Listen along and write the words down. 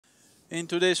In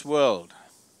today's world,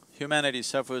 humanity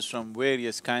suffers from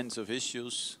various kinds of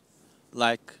issues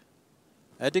like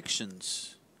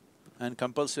addictions and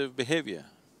compulsive behavior.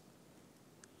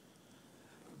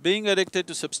 Being addicted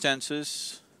to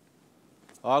substances,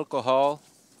 alcohol,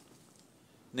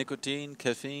 nicotine,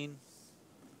 caffeine,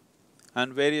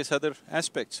 and various other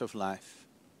aspects of life.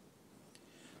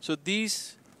 So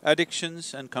these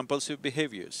addictions and compulsive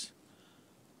behaviors,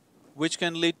 which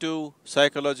can lead to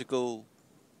psychological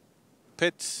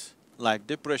pits like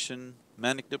depression,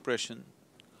 manic depression,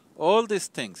 all these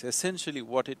things, essentially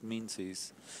what it means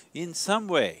is, in some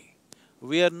way,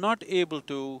 we are not able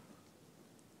to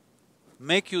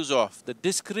make use of the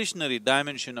discretionary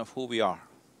dimension of who we are.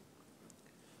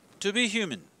 To be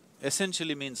human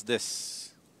essentially means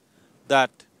this,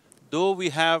 that though we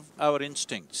have our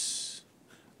instincts,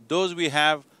 though we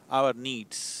have our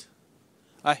needs,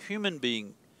 a human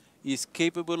being is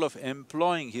capable of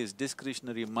employing his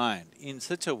discretionary mind in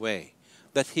such a way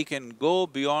that he can go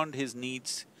beyond his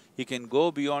needs, he can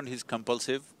go beyond his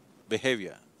compulsive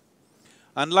behavior.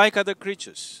 Unlike other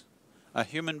creatures, a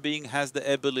human being has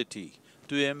the ability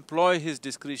to employ his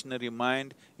discretionary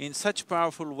mind in such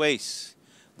powerful ways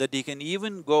that he can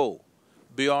even go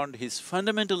beyond his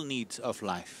fundamental needs of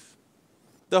life.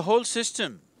 The whole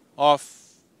system of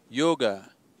yoga,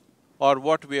 or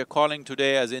what we are calling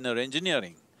today as inner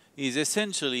engineering, is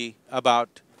essentially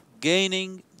about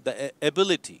gaining the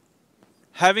ability,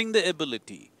 having the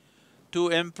ability to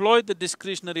employ the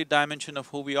discretionary dimension of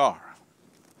who we are.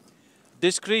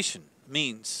 Discretion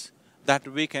means that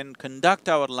we can conduct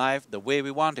our life the way we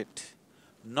want it,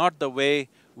 not the way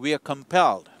we are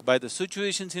compelled by the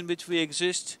situations in which we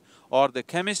exist or the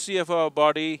chemistry of our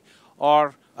body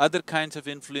or other kinds of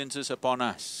influences upon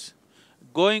us.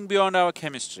 Going beyond our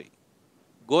chemistry,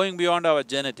 going beyond our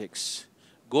genetics,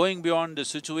 going beyond the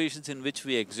situations in which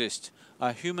we exist,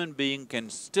 a human being can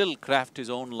still craft his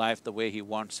own life the way he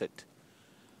wants it.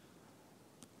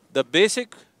 The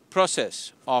basic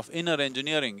process of inner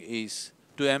engineering is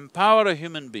to empower a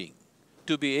human being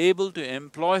to be able to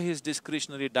employ his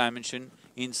discretionary dimension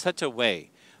in such a way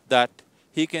that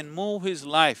he can move his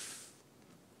life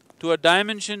to a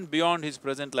dimension beyond his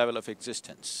present level of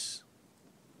existence.